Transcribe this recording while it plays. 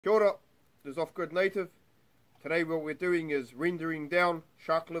Kia ora, this is Off Grid Native. Today what we're doing is rendering down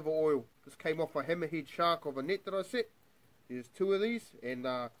shark liver oil. This came off a hammerhead shark of a net that I set. There's two of these, and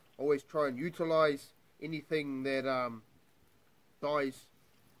I always try and utilise anything that dies,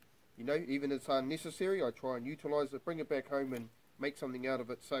 you know, even if it's unnecessary. I try and utilise it, bring it back home and make something out of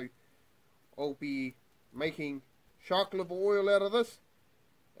it. So I'll be making shark liver oil out of this,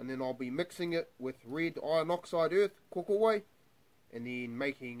 and then I'll be mixing it with red iron oxide earth, kokowai, and then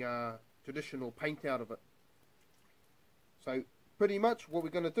making traditional paint out of it. So pretty much what we're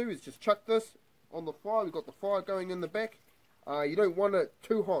going to do is just chuck this on the fire. We've got the fire going in the back. You don't want it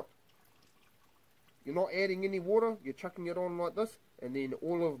too hot. You're not adding any water, you're chucking it on like this, and then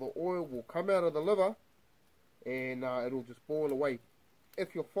all of the oil will come out of the liver and it'll just boil away.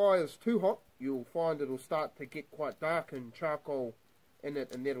 If your fire is too hot, you'll find it'll start to get quite dark and charcoal in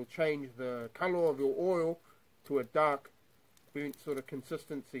it, and that'll change the colour of your oil to a dark burnt sort of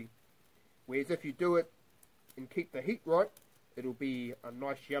consistency. Whereas if you do it and keep the heat right, it'll be a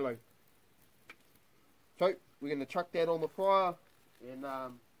nice yellow. So we're going to chuck that on the fire and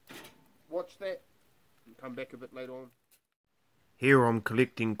watch that and come back a bit later on. Here I'm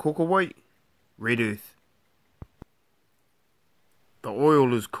collecting kokowai, red earth. The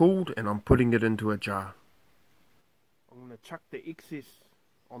oil is cooled and I'm putting it into a jar. I'm going to chuck the excess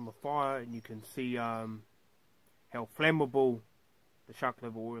on the fire, and you can see how flammable the shark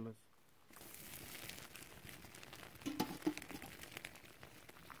liver oil is.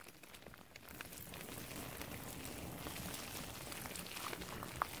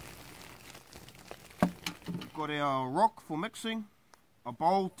 We've got our rock for mixing, a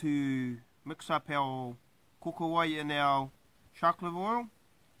bowl to mix up our kokowai in our shark liver oil.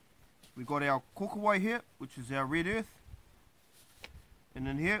 We've got our kokowai here, which is our red earth, and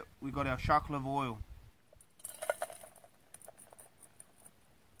in here we've got our shark liver oil.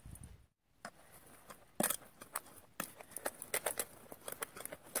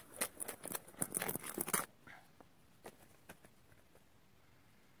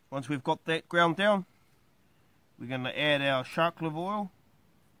 Once we've got that ground down, we're going to add our shark liver oil.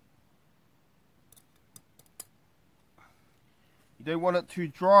 You don't want it too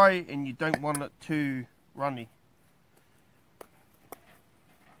dry and you don't want it too runny.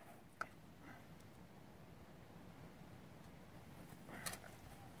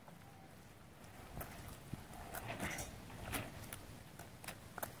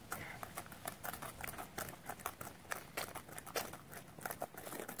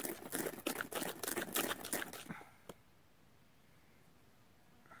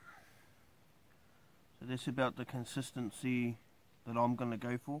 So that's about the consistency that I'm going to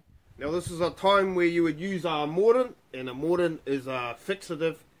go for. Now this is a time where you would use a mordant, and a mordant is a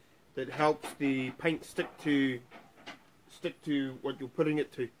fixative that helps the paint stick to what you're putting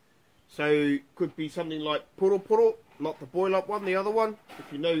it to. So could be something like poro, not the boil up one, the other one, if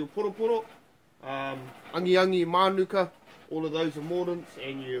you know your poro, angi manuka, all of those are mordants,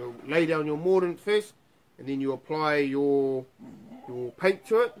 and you lay down your mordant first, and then you apply your paint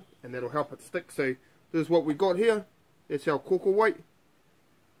to it, and that'll help it stick. So this is what we got here. That's our kokowai,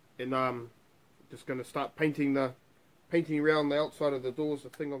 and just going to start painting around the outside of the doors, the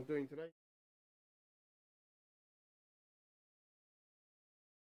thing I'm doing today.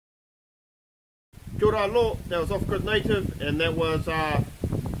 Kia ora alo, that was Off Grid Native, and that was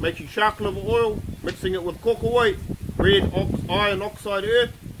making shark liver oil, mixing it with kokowai, red iron oxide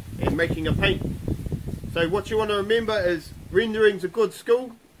earth, and making a paint. So what you want to remember is rendering's a good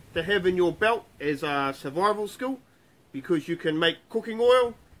skill to have in your belt as a survival skill, because you can make cooking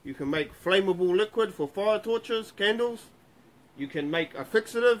oil, you can make flammable liquid for fire torches, candles, you can make a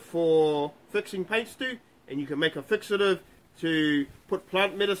fixative for fixing paints to, and you can make a fixative to put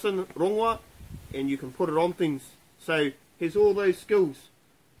plant medicine, rongoa, and you can put it on things. So here's all those skills.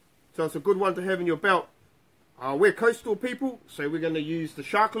 So it's a good one to have in your belt. We're coastal people, so we're going to use the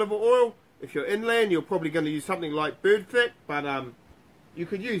shark liver oil. If you're inland, you're probably going to use something like bird fat, but you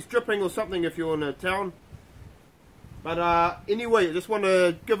could use dripping or something if you're in a town. But anyway, I just want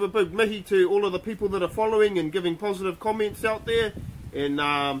to give a big mihi to all of the people that are following and giving positive comments out there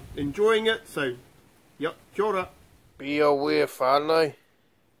and enjoying it. So, yep, kia ora. Be aware, whānau.